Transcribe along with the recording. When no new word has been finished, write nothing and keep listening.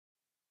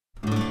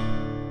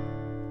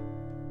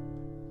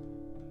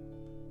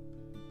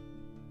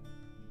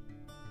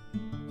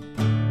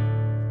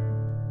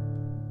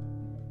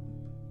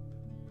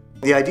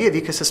The idea of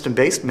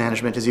ecosystem-based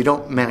management is you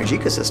don't manage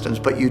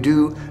ecosystems, but you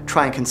do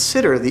try and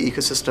consider the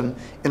ecosystem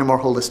in a more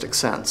holistic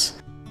sense.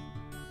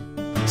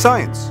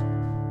 Science,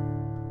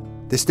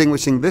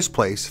 distinguishing this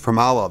place from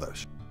all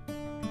others,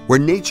 where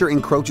nature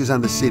encroaches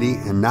on the city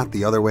and not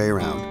the other way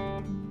around.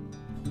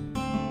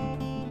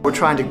 We're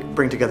trying to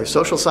bring together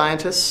social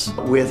scientists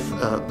with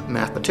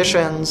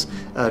mathematicians,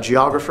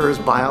 geographers,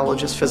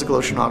 biologists, physical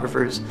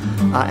oceanographers,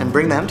 and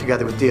bring them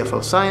together with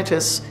DFO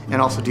scientists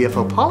and also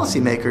DFO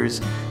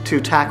policymakers to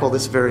tackle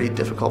this very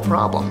difficult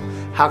problem.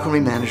 How can we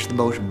manage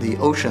the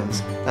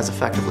oceans as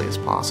effectively as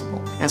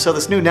possible? And so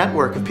this new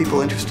network of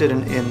people interested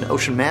in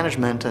ocean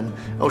management and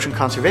ocean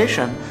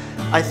conservation,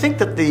 I think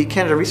that the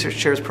Canada Research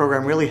Chairs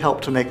program really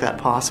helped to make that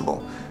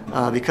possible.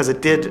 Because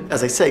it did,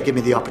 as I say, give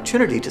me the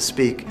opportunity to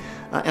speak,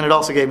 and it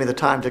also gave me the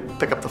time to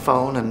pick up the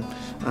phone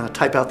and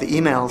type out the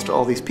emails to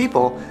all these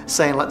people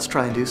saying, let's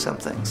try and do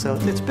something. So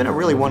it's been a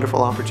really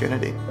wonderful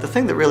opportunity. The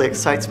thing that really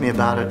excites me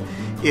about it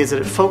is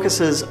that it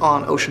focuses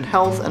on ocean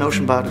health and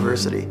ocean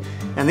biodiversity.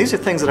 And these are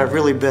things that I've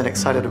really been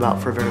excited about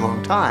for a very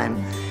long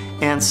time.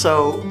 And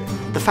so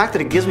the fact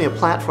that it gives me a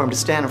platform to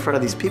stand in front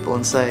of these people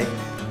and say,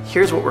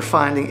 here's what we're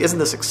finding, isn't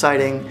this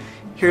exciting?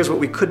 Here's what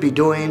we could be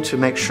doing to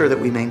make sure that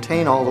we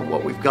maintain all of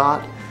what we've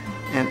got.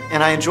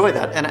 And I enjoy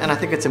that. And I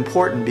think it's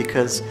important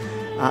because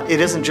it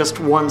isn't just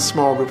one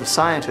small group of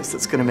scientists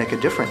that's going to make a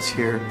difference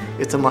here.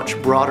 It's a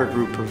much broader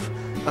group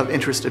of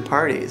interested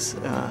parties.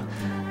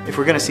 If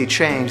we're going to see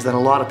change, then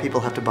a lot of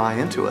people have to buy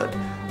into it.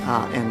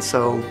 And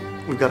so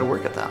we've got to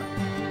work at that.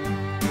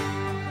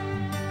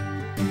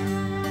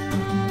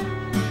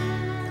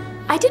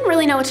 I didn't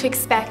really know what to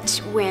expect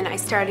when I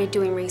started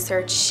doing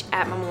research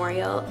at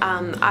Memorial.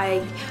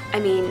 I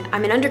mean,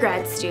 I'm an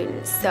undergrad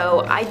student,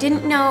 so I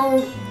didn't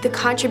know the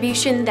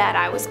contribution that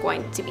I was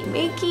going to be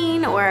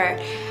making or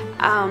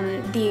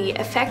the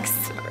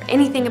effects or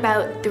anything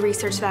about the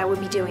research that I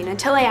would be doing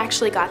until I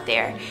actually got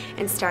there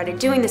and started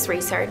doing this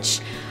research.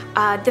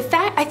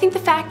 I think the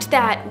fact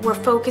that we're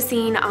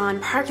focusing on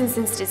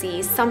Parkinson's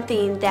disease,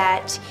 something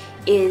that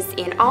is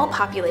in all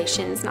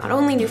populations, not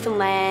only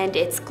Newfoundland,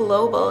 it's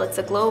global, it's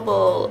a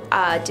global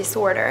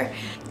disorder.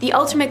 The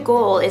ultimate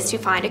goal is to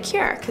find a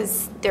cure,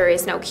 because there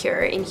is no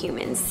cure in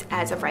humans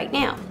as of right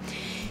now.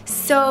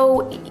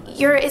 So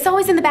it's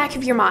always in the back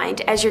of your mind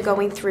as you're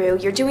going through.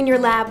 You're doing your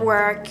lab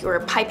work,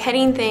 you're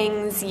pipetting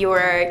things,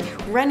 you're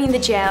running the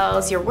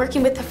gels, you're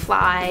working with the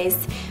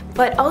flies,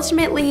 but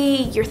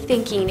ultimately you're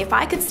thinking, if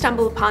I could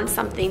stumble upon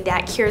something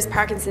that cures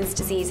Parkinson's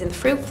disease in the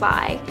fruit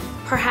fly,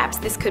 perhaps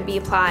this could be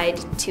applied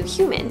to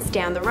humans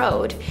down the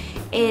road.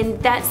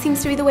 And that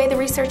seems to be the way the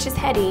research is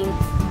heading.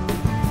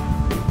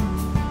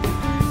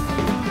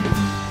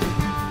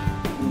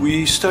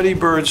 We study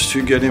birds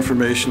to get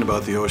information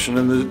about the ocean,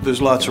 and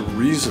there's lots of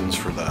reasons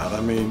for that.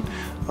 I mean,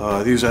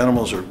 these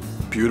animals are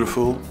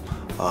beautiful.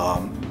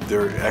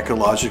 They're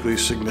ecologically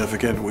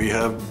significant. We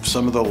have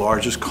some of the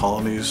largest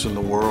colonies in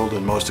the world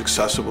and most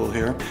accessible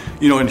here.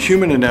 You know, in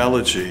human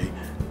analogy,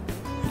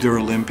 they're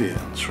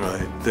Olympians,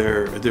 right?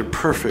 They're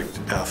perfect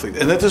athletes.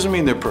 And that doesn't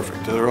mean they're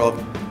perfect. They're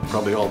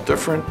probably all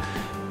different,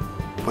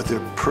 but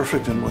they're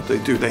perfect in what they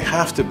do. They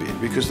have to be,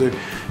 because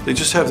they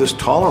just have this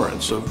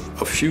tolerance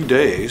of a few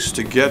days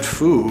to get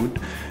food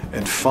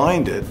and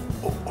find it,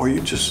 or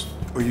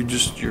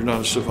you're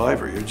not a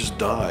survivor, you just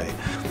die.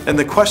 And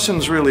the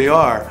questions really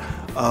are,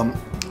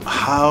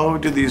 how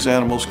do these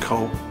animals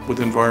cope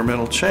with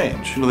environmental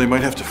change? You know, they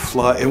might have to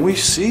fly, and we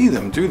see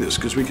them do this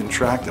because we can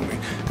track them.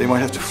 They might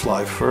have to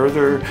fly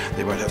further,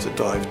 they might have to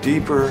dive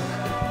deeper,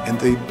 and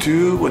they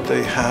do what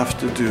they have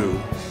to do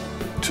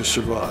to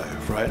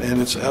survive, right?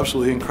 And it's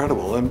absolutely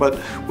incredible. But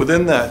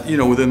within that, you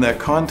know, within that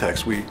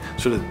context, we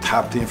sort of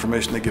tap the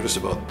information they give us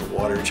about the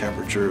water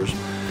temperatures,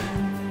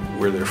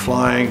 where they're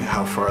flying,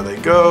 how far they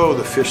go,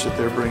 the fish that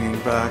they're bringing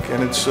back,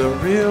 and it's a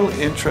real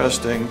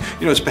interesting,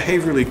 you know, it's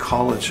behavioral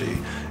ecology,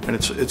 and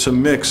it's a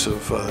mix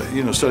of,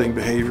 you know, studying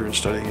behavior and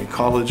studying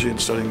ecology and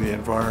studying the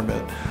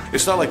environment.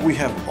 It's not like we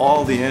have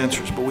all the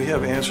answers, but we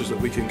have answers that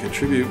we can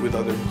contribute with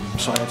other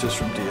scientists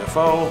from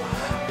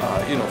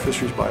DFO, you know,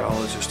 fisheries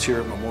biologists here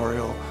at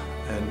Memorial,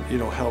 and, you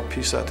know, help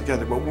piece that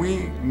together. But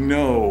we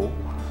know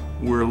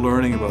we're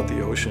learning about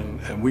the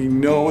ocean, and we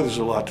know there's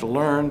a lot to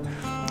learn,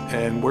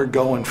 and we're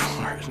going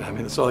for it. I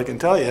mean, that's all I can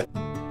tell you.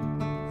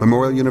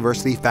 Memorial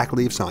University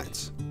Faculty of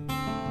Science.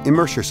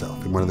 Immerse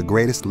yourself in one of the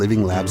greatest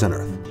living labs on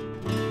Earth.